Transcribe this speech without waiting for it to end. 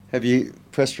Have you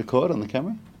pressed record on the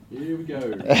camera? Here we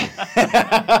go.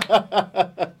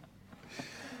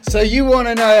 So you want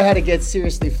to know how to get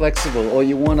seriously flexible, or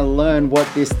you want to learn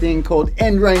what this thing called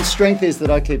end range strength is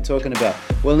that I keep talking about?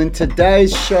 Well, in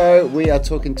today's show, we are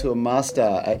talking to a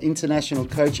master, an international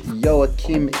coach,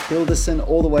 Joachim Hilderson,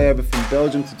 all the way over from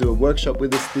Belgium to do a workshop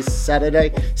with us this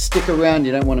Saturday. Stick around,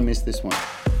 you don't want to miss this one.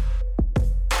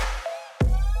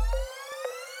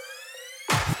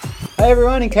 Hey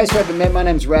everyone, in case you haven't met, my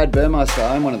name's Rad Burmeister.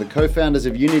 I'm one of the co-founders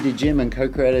of Unity Gym and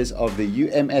co-creators of the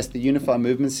UMS, the Unified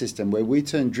Movement System, where we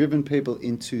turn driven people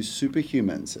into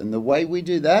superhumans. And the way we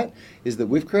do that is that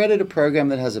we've created a program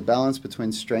that has a balance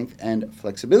between strength and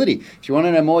flexibility. If you want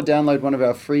to know more, download one of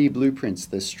our free blueprints,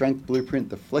 the Strength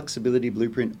Blueprint, the Flexibility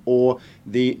Blueprint, or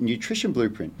the Nutrition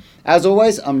Blueprint. As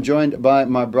always, I'm joined by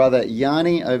my brother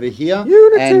Yanni over here.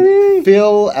 Unity! And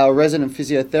Phil, our resident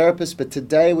physiotherapist. But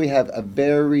today we have a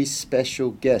very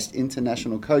special guest,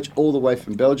 international coach all the way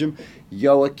from Belgium,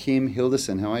 Joachim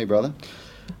Hilderson. How are you, brother?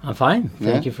 I'm fine.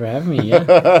 Thank you for having me. Yeah.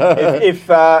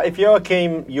 If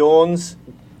Joachim yawns,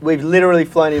 we've literally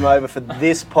flown him over for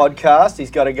this podcast.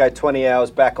 He's got to go 20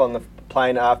 hours back on the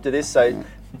plane after this, so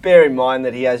bear in mind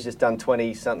that he has just done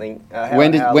 20-something.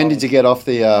 When did you get off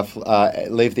the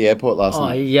leave the airport last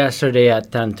night? Yesterday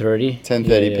at 10:30.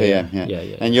 10:30 p.m.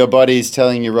 Yeah. And your body's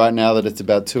telling you right now that it's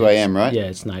about 2 a.m., right? Yeah,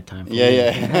 it's nighttime.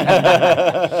 Yeah.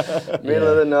 Middle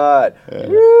of the night. Yeah.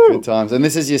 Good times. And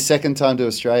this is your second time to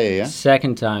Australia, yeah?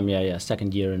 Second time, yeah.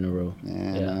 Second year in a row.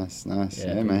 Yeah. Nice.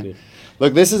 Yeah, man. Good.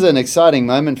 Look, this is an exciting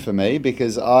moment for me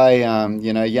because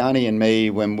Yanni and me,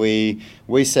 when we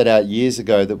set out years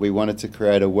ago that we wanted to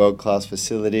create a world-class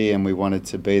facility and we wanted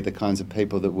to be the kinds of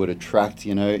people that would attract,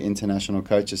 international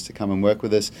coaches to come and work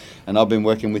with us. And I've been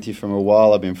working with you for a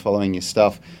while. I've been following your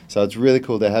stuff. So it's really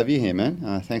cool to have you here,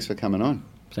 man. Thanks for coming on.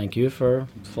 Thank you for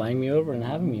flying me over and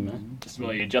having me, man.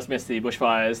 Well, you just missed the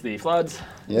bushfires, the floods,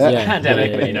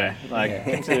 pandemic, but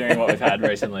considering what we've had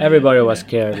recently. Everybody was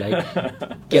scared,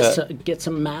 get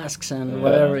some masks and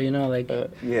whatever,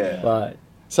 But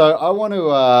so I want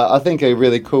to, I think a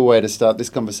really cool way to start this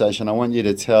conversation, I want you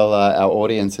to tell our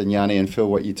audience and Yanni and Phil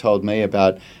what you told me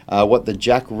about what the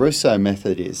Jack Russo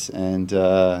method is and,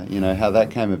 how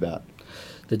that came about.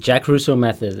 The Jack Russo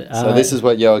method. So this is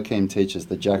what Joachim teaches,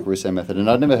 the Jack Russo method. And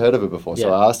I'd never heard of it before.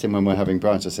 So I asked him when we were having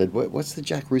brunch, I said, what's the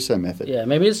Jack Russo method? Yeah,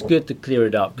 maybe it's good to clear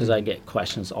it up because I get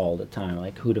questions all the time,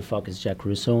 like who the fuck is Jack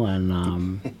Russo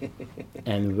and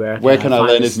where can I learn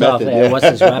find his stuff? method? What's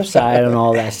his website and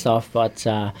all that stuff. But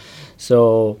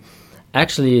so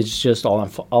actually it's just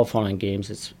all fun and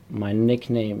games. My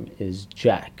nickname is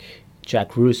Jack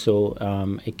Russo.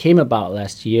 It came about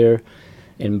last year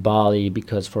in Bali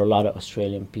because for a lot of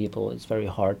Australian people it's very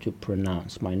hard to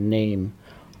pronounce my name.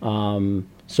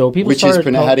 So people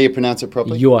how do you pronounce it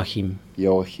properly? Joachim.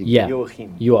 Yeah.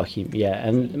 Joachim. Yeah.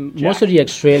 And most of the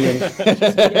Australians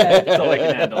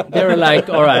they were like,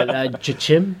 all right,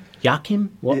 Joachim?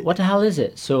 What the hell is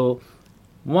it? So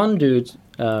one dude,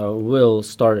 Will,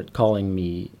 started calling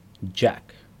me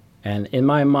Jack. And in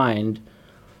my mind,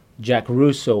 Jack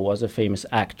Russo was a famous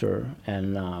actor,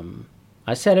 and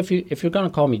I said, if you're going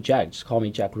to call me Jack, just call me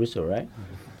Jack Russo, right?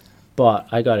 Mm-hmm. But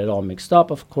I got it all mixed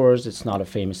up, of course. It's not a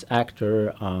famous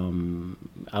actor.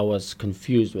 I was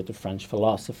confused with the French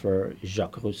philosopher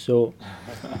Jacques Rousseau.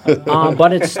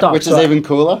 But it stuck. Which is even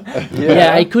cooler.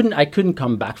 Yeah, I couldn't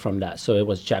come back from that. So it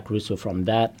was Jack Russo from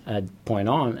that point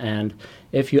on. And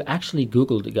if you actually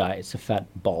Google the guy, it's a fat,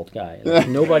 bald guy. Like,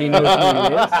 nobody knows who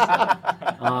he is.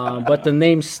 But the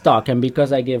name stuck. And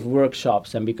because I give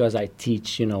workshops and because I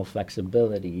teach,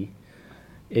 flexibility,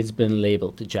 it's been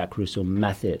labeled the Jack Russo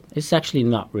method. It's actually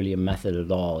not really a method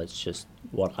at all. It's just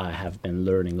what I have been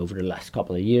learning over the last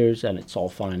couple of years, and it's all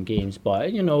fun and games.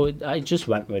 But, I just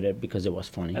went with it because it was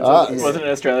funny. Was it an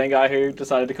Australian guy who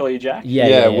decided to call you Jack?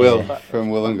 Yeah, Will from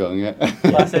Wollongong, yeah.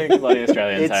 Classic bloody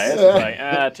Australians, hey? It's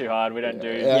like, too hard, we don't do,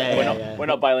 we're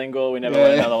not bilingual, we never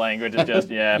learn another language, it's just,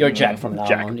 You're Jack from now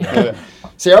on. Yeah.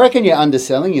 See, I reckon you're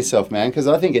underselling yourself, man, because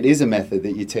I think it is a method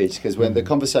that you teach. Because when the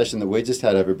conversation that we just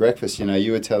had over breakfast,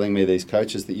 you were telling me these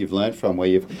coaches that you've learned from, where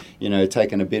you've,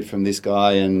 taken a bit from this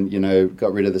guy and,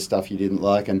 got rid of the stuff you didn't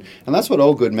like, and that's what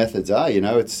all good methods are.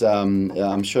 It's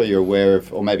I'm sure you're aware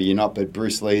of, or maybe you're not, but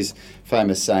Bruce Lee's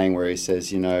famous saying where he says,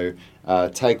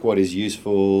 take what is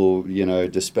useful,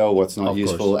 dispel what's not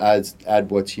useful,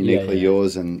 add what's uniquely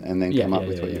yours, and then come up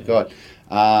with what you've got.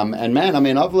 And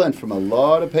man, I've learned from a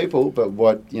lot of people, but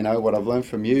what I've learned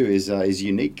from you is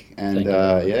unique, and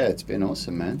it's been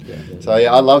awesome, man. So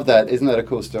I love that. Isn't that a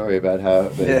cool story about how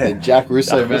the Jack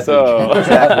Russo method?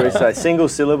 Jack Russo, single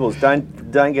syllables. Don't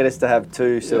Don't get us to have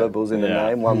two syllables in the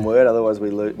name, one word. Otherwise,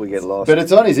 we get lost. But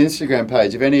it's on his Instagram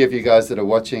page. If any of you guys that are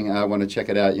watching want to check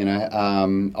it out,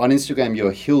 on Instagram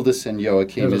you're Hilderson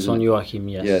Joachim. Hilderson Joachim,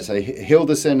 yes. Yeah, so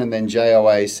Hilderson and then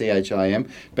Joachim.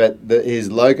 But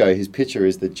his logo, his picture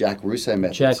is the Jack Russo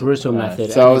method. Jack Russo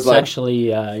method. So it's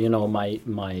actually,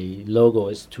 my logo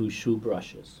is 2 shoe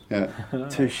brushes. Yeah.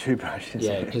 2 shoe brushes.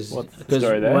 Yeah, because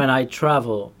when I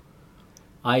travel,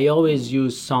 I always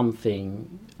use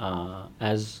something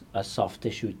as a soft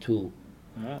tissue tool.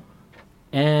 Yeah.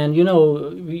 And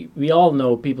we all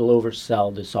know people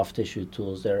oversell the soft tissue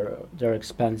tools. They're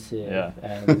expensive,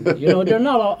 and they're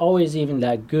not always even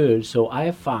that good. So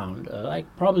I found, like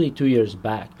probably 2 years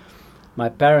back, my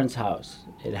parents' house,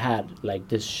 it had like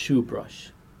this shoe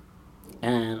brush,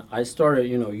 and I started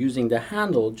using the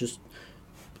handle just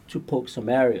to poke some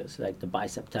areas like the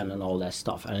bicep tendon and all that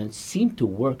stuff, and it seemed to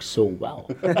work so well.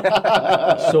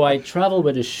 So I travel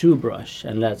with a shoe brush,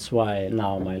 and that's why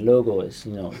now my logo is 2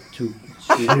 shoe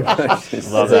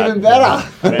brushes. That's even better.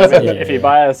 If you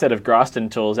buy a set of Graston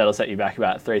tools, that'll set you back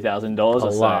about $3,000 or so.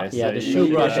 Lot. Yeah, so the shoe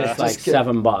brush is like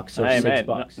 $7 or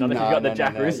 $6. Not if you've got the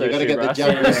Jack Russo You've got to get the brush.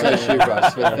 Jack Russo shoe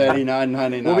brush for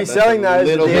 $39.99. We'll be selling those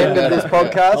at the end of this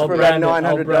podcast for about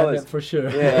 $900 for sure.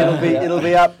 Yeah, it'll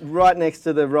be up right next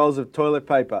to the rolls of toilet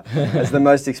paper as the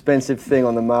most expensive thing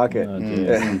on the market.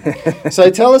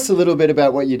 So tell us a little bit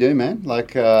about what you do, man.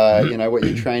 Like what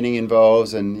your training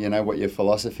involves, and what your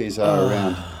philosophies are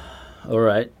around. All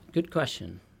right, good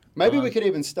question. Maybe we could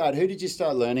even start. Who did you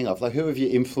start learning off? Like, who have your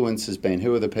influences been?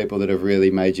 Who are the people that have really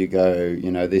made you go,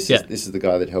 this is the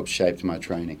guy that helped shape my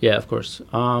training? Yeah, of course.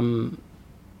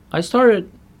 I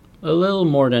started a little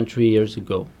more than 3 years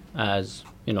ago. As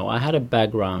I had a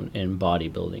background in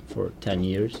bodybuilding for 10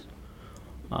 years.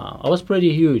 I was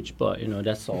pretty huge, but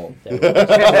that's all.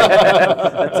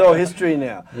 That's all history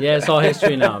now. Yeah, it's all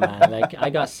history now, man. Like, I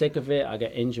got sick of it. I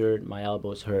got injured. My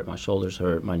elbows hurt. My shoulders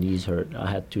hurt. My knees hurt.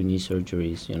 I had 2 knee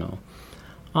surgeries.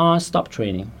 I stopped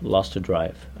training, lost the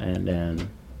drive, and then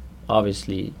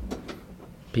obviously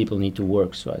people need to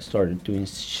work, so I started doing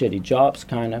shitty jobs,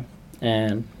 kind of.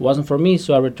 And it wasn't for me,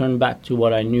 so I returned back to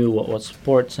what I knew, what was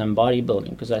sports and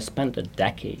bodybuilding, because I spent a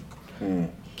decade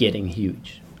getting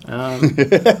huge.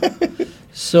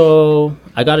 So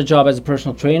I got a job as a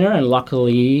personal trainer, and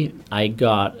luckily I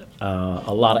got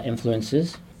a lot of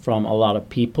influences from a lot of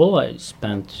people. I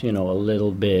spent, a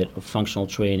little bit of functional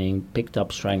training, picked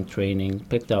up strength training,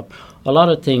 picked up a lot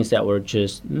of things that were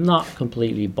just not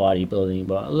completely bodybuilding,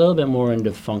 but a little bit more in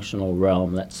the functional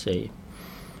realm, let's say.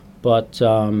 But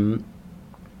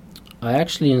I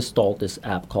actually installed this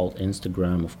app called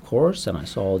Instagram, of course, and I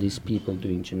saw all these people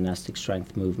doing gymnastic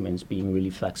strength movements, being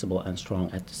really flexible and strong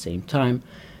at the same time,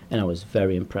 and I was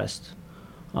very impressed.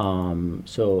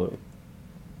 So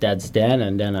that's then,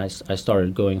 and then I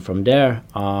started going from there.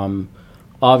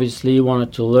 Obviously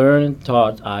wanted to learn,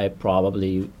 thought I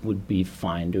probably would be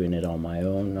fine doing it on my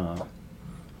own,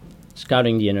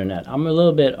 scouting the internet. I'm a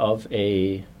little bit of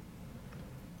a,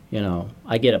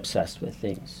 I get obsessed with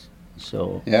things.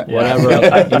 So whatever.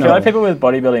 I feel like people with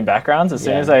bodybuilding backgrounds, as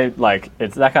soon as they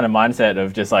it's that kind of mindset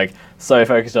of just like so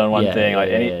focused on one thing. Like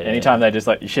anytime they just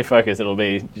like shift focus, it'll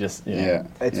be just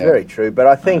It's very true. But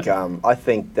I think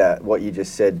that what you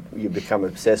just said, you become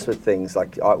obsessed with things.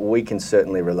 Like we can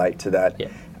certainly relate to that.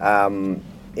 Yeah.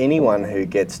 Anyone who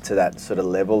gets to that sort of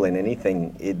level in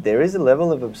anything, there is a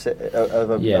level of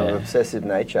obsessive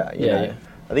nature. You know?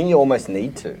 I think you almost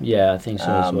need to. Yeah, I think so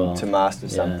as well. To master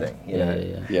something.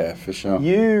 Yeah, for sure.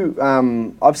 You,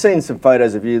 I've seen some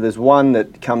photos of you. There's one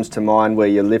that comes to mind where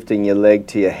you're lifting your leg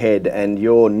to your head and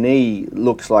your knee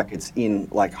looks like it's in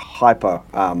like hyper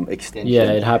extension.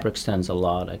 Yeah, it hyperextends a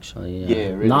lot actually. Yeah,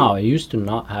 really. No, it used to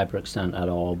not hyperextend at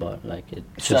all, but like it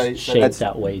just shaped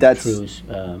that way through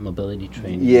mobility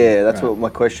training. Yeah, that's what my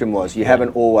question was. You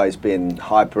haven't always been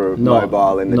hyper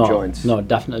mobile in the joints. No,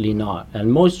 definitely not.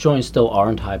 And most joints still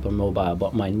aren't hypermobile,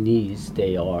 but my knees,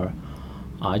 they are.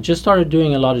 I just started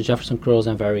doing a lot of Jefferson curls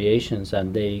and variations,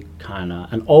 and they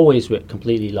and always with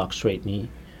completely locked straight knee.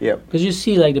 Yep. Because you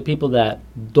see, like the people that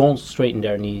don't straighten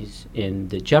their knees in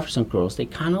the Jefferson curls, they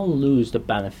kind of lose the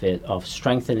benefit of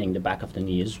strengthening the back of the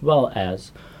knee as well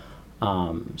as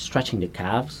stretching the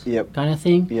calves, kind of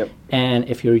thing. Yep. And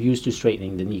if you're used to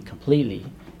straightening the knee completely,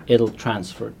 it'll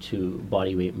transfer to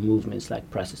body weight movements like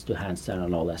presses to handstand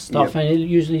and all that stuff, and it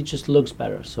usually just looks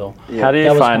better. So how do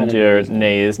you find your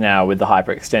knees now with the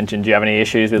hyperextension? Do you have any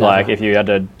issues with like if you had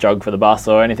to jog for the bus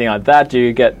or anything like that? Do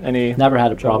you get any? Never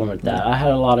had a problem with that. I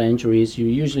had a lot of injuries.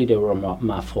 Usually they were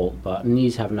my fault, but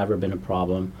knees have never been a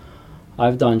problem.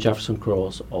 I've done Jefferson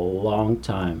curls a long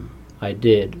time. I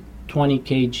did 20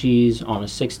 kgs on a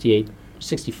 68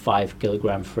 65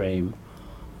 kilogram frame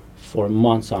for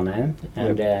months on end,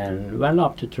 and then went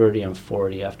up to 30 and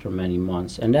 40 after many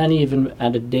months. And then even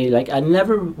at a day, like I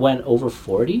never went over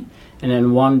 40, and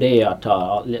then one day I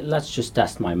thought, let's just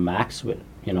test my max with,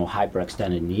 you know,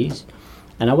 hyperextended knees.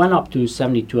 And I went up to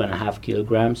 72.5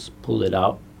 kilograms, pulled it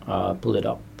up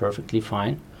perfectly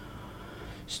fine.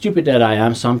 Stupid that I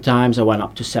am, sometimes I went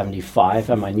up to 75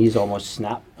 and my knees almost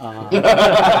snapped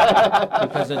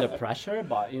because of the pressure,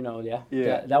 but you know,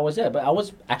 that was it. But I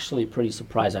was actually pretty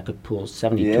surprised I could pull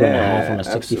 72 and a half on a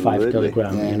 65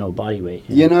 kilogram, you know, body weight.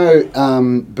 You know,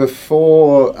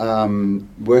 before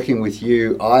working with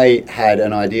you, I had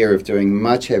an idea of doing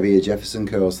much heavier Jefferson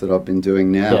curls that I've been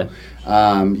doing now.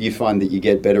 You find that you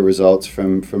get better results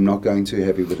from not going too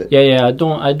heavy with it? Yeah, I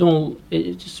don't,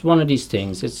 it's just one of these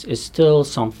things. It's still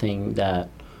something that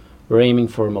we're aiming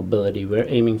for mobility, we're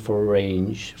aiming for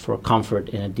range, for comfort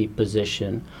in a deep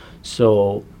position.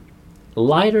 So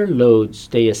lighter loads,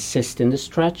 they assist in the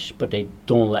stretch, but they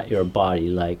don't let your body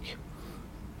like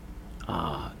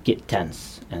get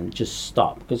tense and just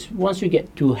stop. Because once you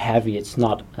get too heavy, it's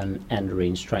not an end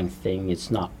range strength thing.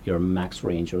 It's not your max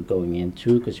range you're going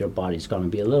into, because your body's going to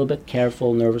be a little bit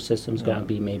careful. Nervous system's going to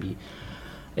be maybe.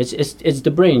 It's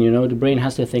the brain, you know. The brain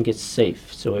has to think it's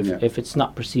safe. So if it's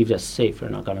not perceived as safe, you're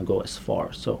not going to go as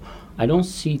far. So I don't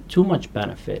see too much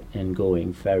benefit in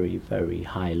going very, very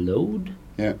high load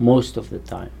most of the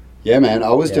time. Yeah, man,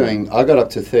 I got up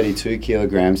to 32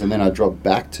 kilograms and then I dropped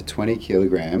back to 20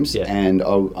 kilograms and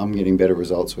I'm getting better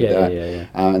results with that.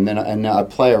 And then I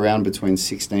play around between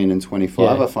 16 and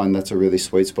 25. I find that's a really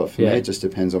sweet spot for me. It just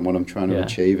depends on what I'm trying to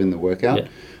achieve in the workout.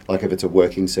 Like if it's a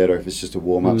working set or if it's just a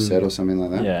warm-up set or something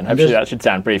like that. Yeah, and hopefully that should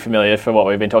sound pretty familiar for what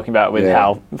we've been talking about with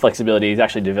how flexibility is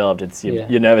actually developed. It's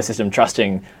your nervous system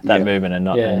trusting that movement and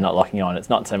not locking on. It's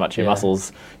not so much your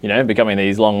muscles, you know, becoming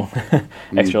these long,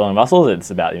 extra long muscles.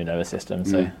 It's about your nervous system.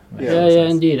 So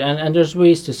indeed. And there's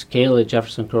ways to scale it.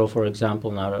 Jefferson curl, for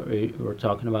example, now that we're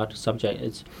talking about the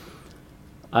subject,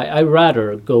 I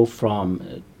rather go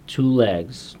from 2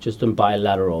 legs, just a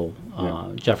bilateral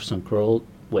Jefferson curl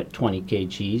with 20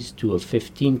 kgs to a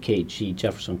 15 kg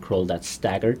Jefferson curl that's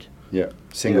staggered. Yeah,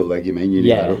 single leg, you mean?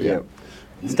 Yeah.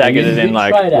 Staggered it in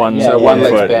like one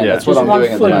foot. Yeah. That's what I'm doing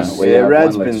at the moment. We have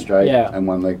one leg straight and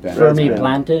one leg bent. Firmly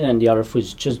planted, and the other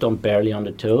foot's just barely on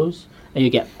the toes. And you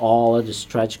get all of the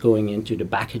stretch going into the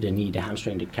back of the knee, the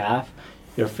hamstring, the calf.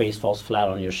 Your face falls flat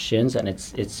on your shins, and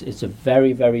it's a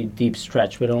very, very deep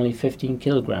stretch with only 15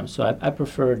 kilograms. So I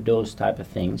prefer those type of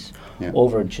things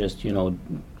over just, you know,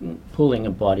 pulling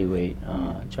a body weight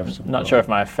Jefferson. Not sure if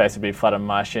my face would be flat on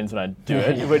my shins when I do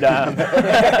it.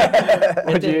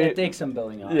 It takes some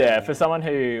building up. Yeah, for someone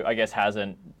who I guess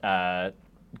hasn't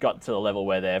got to the level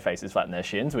where their face is flat in their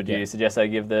shins, would you suggest they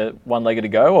give the one-legged a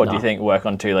go, or do you think work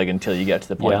on 2-leg until you get to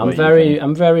the point where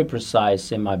I'm very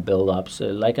precise in my build-ups.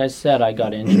 Like I said, I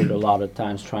got injured a lot of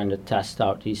times trying to test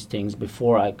out these things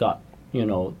before I got, you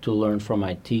know, to learn from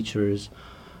my teachers.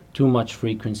 Too much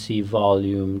frequency,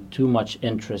 volume, too much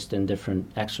interest in different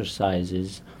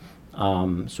exercises.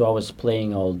 So I was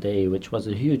playing all day, which was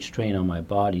a huge strain on my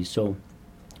body. So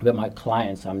with my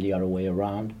clients, I'm the other way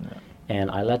around. And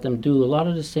I let them do a lot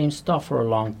of the same stuff for a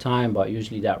long time, but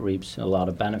usually that reaps a lot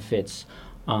of benefits.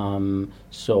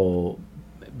 So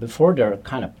before they're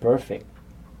kind of perfect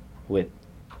with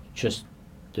just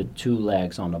the 2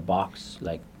 legs on the box,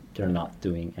 like they're not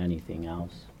doing anything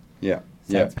else.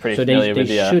 So they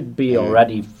should be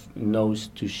already nose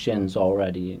to shins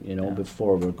already, you know,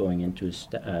 before we're going into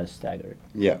staggered.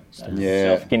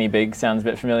 Guinea pig sounds a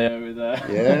bit familiar with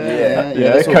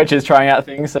those coaches trying out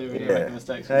things so we don't make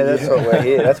mistakes. Hey, that's what we're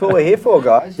here. That's what we're here for,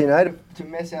 guys. You know, to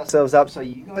mess ourselves up so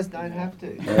you guys don't have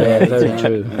to. Yeah, very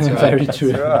true. Very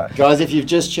true. Right. Guys, if you've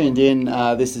just tuned in,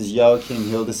 this is Joachim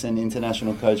Hilderson,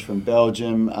 international coach from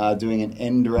Belgium, doing an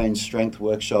end-range strength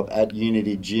workshop at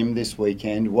Unity Gym this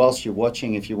weekend. Whilst you're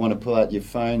watching, if you want to pull out your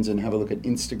phones and have a look at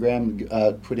Instagram,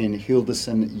 put in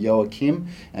Hilderson Joachim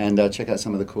and check out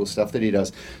some of the cool stuff that he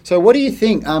does. So what do you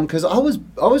think? Because I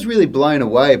was really blown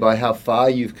away by how far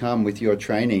you've come with your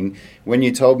training when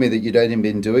you told me that you'd only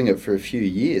been doing it for a few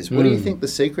years. What do you think the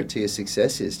secret to your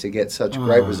success is to get such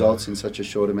great results in such a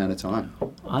short amount of time?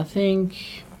 I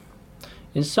think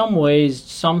in some ways,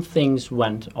 some things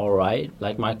went all right.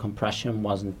 Like my compression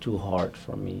wasn't too hard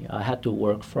for me. I had to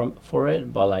work for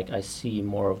it, but like I see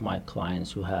more of my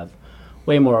clients who have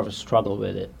way more of a struggle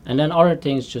with it. And then other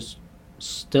things just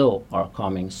still are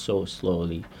coming so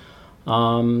slowly.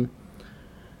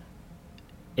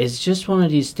 It's just one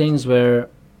of these things where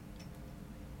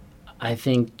I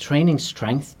think training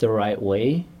strength the right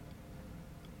way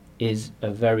is a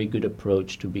very good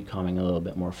approach to becoming a little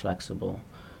bit more flexible.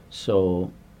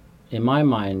 So in my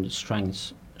mind,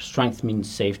 strength means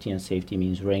safety, and safety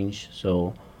means range.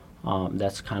 So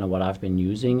that's kind of what I've been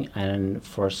using. And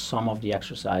for some of the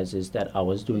exercises that I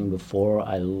was doing before,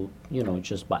 I,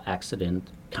 just by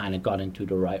accident kind of got into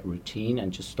the right routine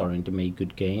and just starting to make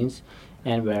good gains.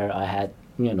 And where I had,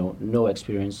 no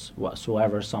experience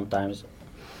whatsoever, sometimes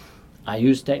I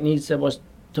used techniques that was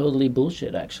totally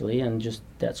bullshit, actually, and just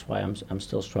that's why I'm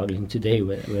still struggling today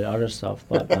with other stuff.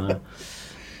 But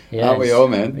yeah, aren't we all,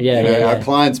 man? Yeah, our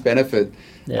clients benefit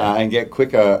and get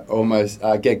quicker,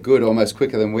 get good almost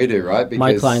quicker than we do, right? Because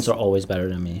my clients are always better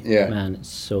than me. Yeah, man, it's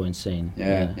so insane.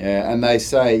 Yeah. And they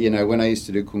say, when I used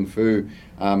to do kung fu,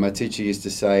 my teacher used to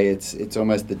say it's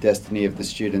almost the destiny of the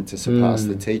student to surpass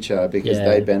the teacher, because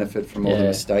they benefit from all the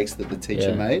mistakes that the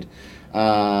teacher made.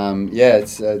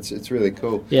 It's really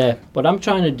cool. Yeah, what I'm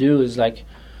trying to do is like,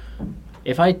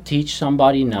 if I teach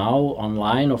somebody now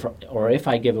online, or if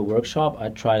I give a workshop, I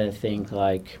try to think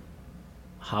like,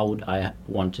 how would I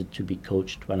wanted to be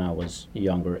coached when I was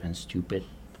younger and stupid?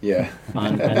 Yeah.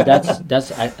 and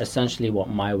that's essentially what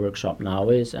my workshop now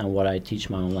is, and what I teach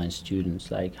my online students,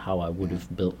 like how I would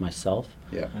have built myself.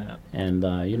 Yeah. And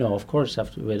of course,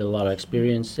 with a lot of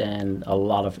experience and a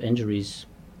lot of injuries,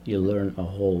 you learn a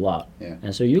whole lot. Yeah.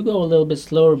 And so you go a little bit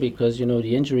slower, because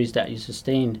the injuries that you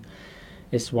sustained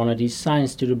is one of these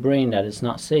signs to the brain that it's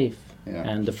not safe. Yeah.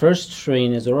 And the first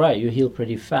strain is all right, you heal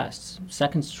pretty fast.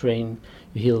 Second strain,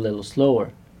 you heal a little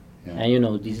slower. Yeah.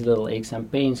 And these little aches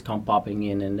and pains come popping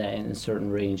in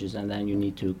certain ranges, and then you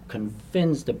need to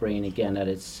convince the brain again that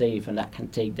it's safe, and that can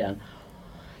take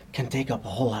up a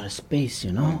whole lot of space,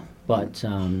 But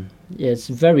it's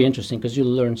very interesting, because you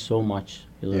learn so much.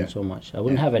 So much. I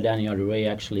wouldn't have it any other way,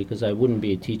 actually, because I wouldn't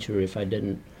be a teacher if I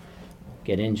didn't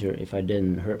get injured, if I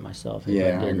didn't hurt myself. I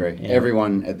agree.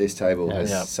 Everyone at this table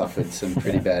has suffered some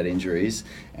pretty bad injuries,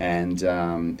 and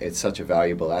it's such a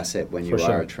valuable asset when you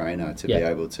are a trainer to be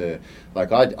able to,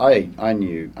 like I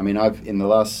knew, I've in the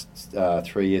last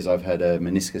 3 years I've had a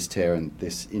meniscus tear and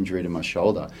this injury to my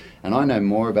shoulder, and I know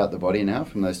more about the body now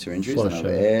from those two injuries than I've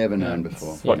ever known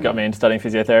before. What got me into studying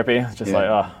physiotherapy? It's just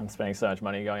I'm spending so much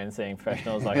money going and seeing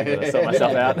professionals, like I can sort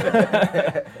myself out.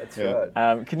 That's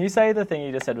right. Can you say the thing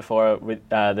you just said before, with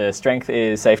the strength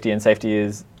is safety and safety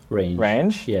is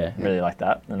range? Yeah. Really like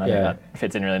that. And I think that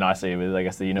fits in really nicely with, I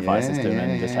guess, the Unify system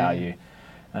and just how you,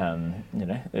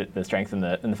 the strength and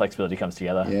the flexibility comes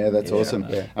together. Yeah, that's awesome.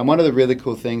 Yeah. And one of the really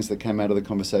cool things that came out of the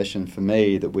conversation for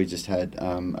me that we just had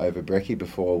over brekkie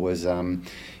before was, I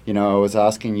was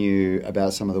asking you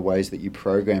about some of the ways that you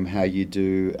program, how you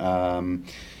do,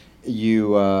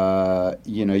 you're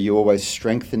always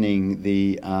strengthening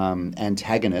the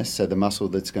antagonist, so the muscle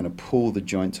that's going to pull the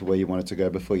joint to where you want it to go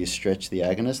before you stretch the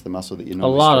agonist, the muscle that you're not. A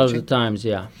lot of the times,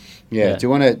 yeah. Do you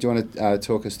want to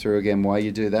talk us through again why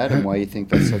you do that and why you think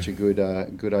that's such a good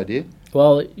idea?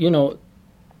 Well,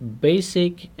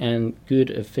 basic and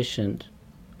good, efficient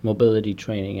mobility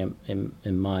training,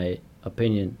 in my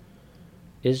opinion,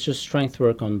 is just strength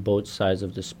work on both sides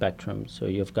of the spectrum. So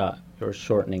you've got your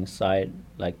shortening side,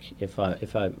 like if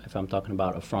I'm talking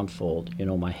about a front fold,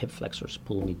 my hip flexors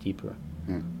pull me deeper.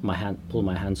 Pull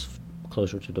my hands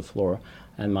closer to the floor,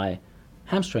 and my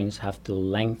hamstrings have to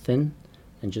lengthen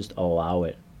and just allow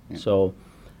it. So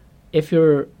if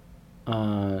you're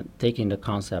taking the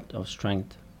concept of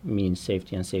strength means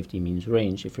safety and safety means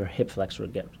range, if your hip flexor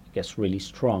gets really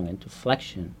strong into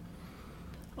flexion,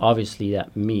 obviously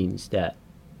that means that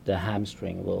the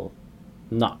hamstring will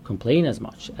not complain as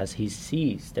much, as he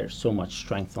sees there's so much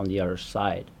strength on the other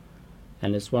side.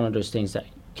 And it's one of those things that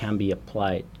can be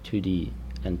applied to the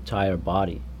entire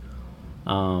body.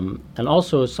 And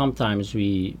also sometimes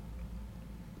we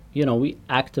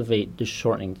activate the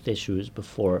shortening tissues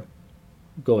before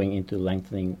going into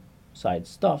lengthening side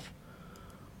stuff,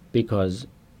 because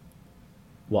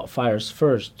what fires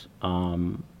first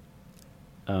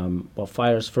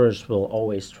will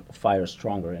always fire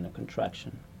stronger in a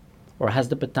contraction, or has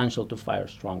the potential to fire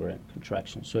stronger in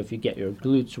contraction. So if you get your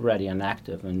glutes ready and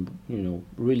active and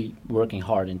really working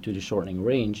hard into the shortening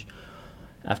range,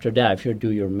 after that, if you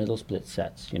do your middle split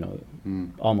sets,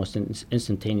 almost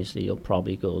instantaneously, you'll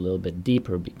probably go a little bit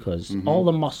deeper, because all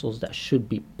the muscles that should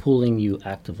be pulling you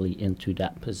actively into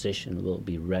that position will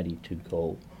be ready to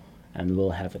go and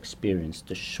will have experienced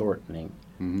the shortening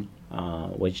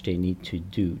which they need to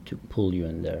do to pull you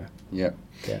in there. Yeah.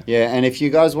 And if you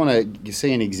guys want to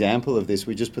see an example of this,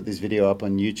 we just put this video up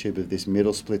on YouTube of this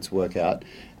middle splits workout,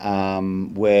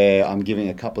 where I'm giving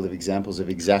a couple of examples of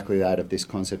exactly that, of this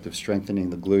concept of strengthening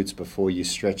the glutes before you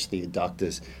stretch the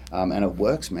adductors. And it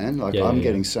works, man. Like, I'm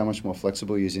getting so much more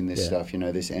flexible using this stuff,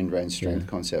 this end range strength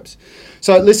concepts.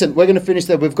 So listen, we're going to finish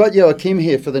there. We've got Joachim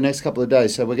here for the next couple of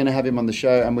days, so we're going to have him on the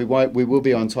show, and we will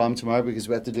be on time tomorrow because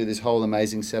we have to do this whole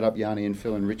amazing setup. Yanni and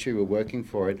Phil and Richie were working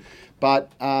for it.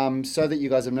 But so that you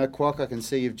guys have no Quack, I can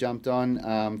see you've jumped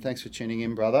on. Thanks for tuning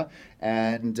in, brother.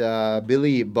 And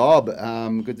Billy Bob,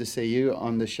 good to see you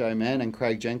on the show, man, and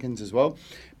Craig Jenkins as well.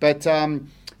 But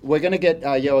we're going to get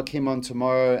Joachim on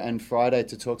tomorrow and Friday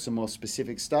to talk some more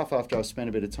specific stuff after I've spent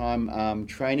a bit of time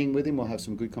training with him. We'll have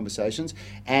some good conversations.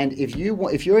 And if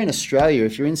you're in Australia,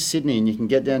 if you're in Sydney and you can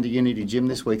get down to Unity Gym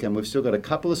this weekend, we've still got a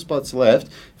couple of spots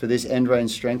left for this end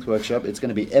range strength workshop. It's going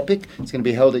to be epic. It's going to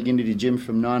be held at Unity Gym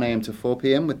from 9 a.m. to 4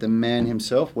 p.m. with the man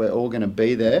himself. We're all going to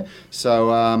be there.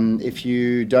 So if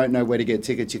you don't know where to get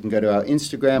tickets, you can go to our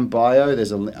Instagram bio.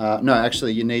 There's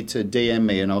actually you need to DM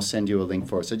me and I'll send you a link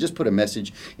for it. So just put a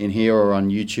message in here or on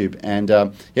YouTube. And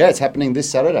it's happening this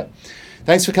Saturday.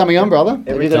 Thanks for coming on, brother.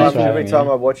 Every time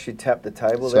I watched you tap the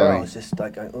table there, I was just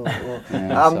like going,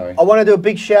 sorry. I want to do a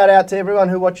big shout out to everyone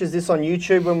who watches this on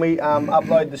YouTube when we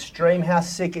upload the stream. How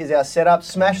sick is our setup?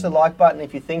 Smash the like button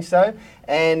if you think so.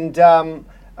 And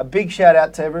a big shout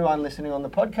out to everyone listening on the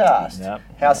podcast. Yep.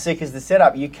 How sick is the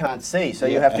setup? You can't see, so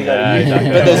you have to go to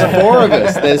YouTube. But there's 4 of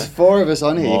us. There's 4 of us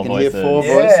on here. You can hear 4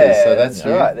 voices. So that's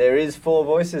right. There is 4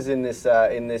 voices in this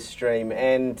stream,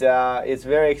 and it's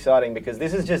very exciting because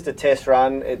this is just a test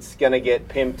run. It's going to get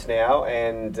pimped now,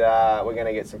 and we're going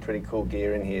to get some pretty cool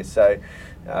gear in here. So.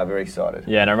 Very excited.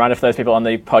 Yeah, and a reminder for those people on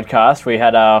the podcast, we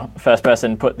had our first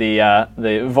person put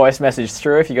the voice message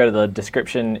through. If you go to the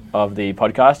description of the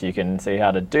podcast, you can see how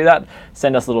to do that.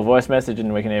 Send us a little voice message,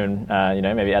 and we can even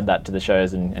maybe add that to the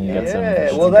shows and get some.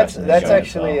 Yeah, well, that's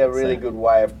actually a really good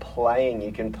way of playing.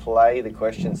 You can play the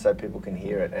questions so people can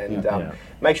hear it, and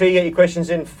make sure you get your questions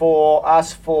in for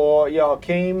us, for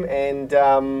Joachim, and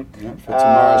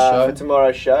for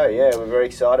tomorrow's show. Yeah, we're very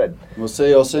excited. We'll see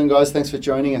you all soon, guys. Thanks for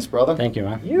joining us, brother. Thank you,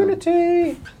 man.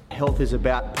 Unity. Health is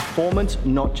about performance,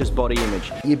 not just body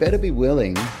image. You better be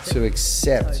willing to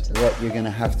accept what you're going to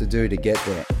have to do to get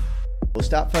there. We'll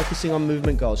start focusing on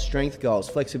movement goals, strength goals,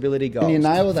 flexibility goals. When you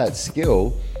nail that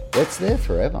skill, it's there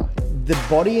forever. The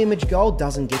body image goal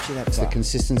doesn't get you that far. It's the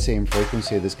consistency and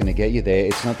frequency that's going to get you there.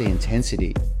 It's not the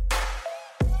intensity.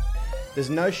 There's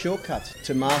no shortcuts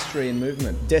to mastery and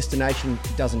movement. Destination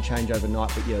doesn't change overnight,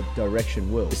 but your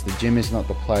direction will. The gym is not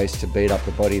the place to beat up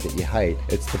the body that you hate.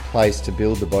 It's the place to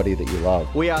build the body that you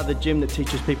love. We are the gym that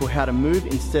teaches people how to move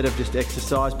instead of just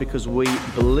exercise, because we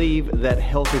believe that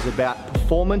health is about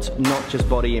performance, not just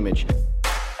body image.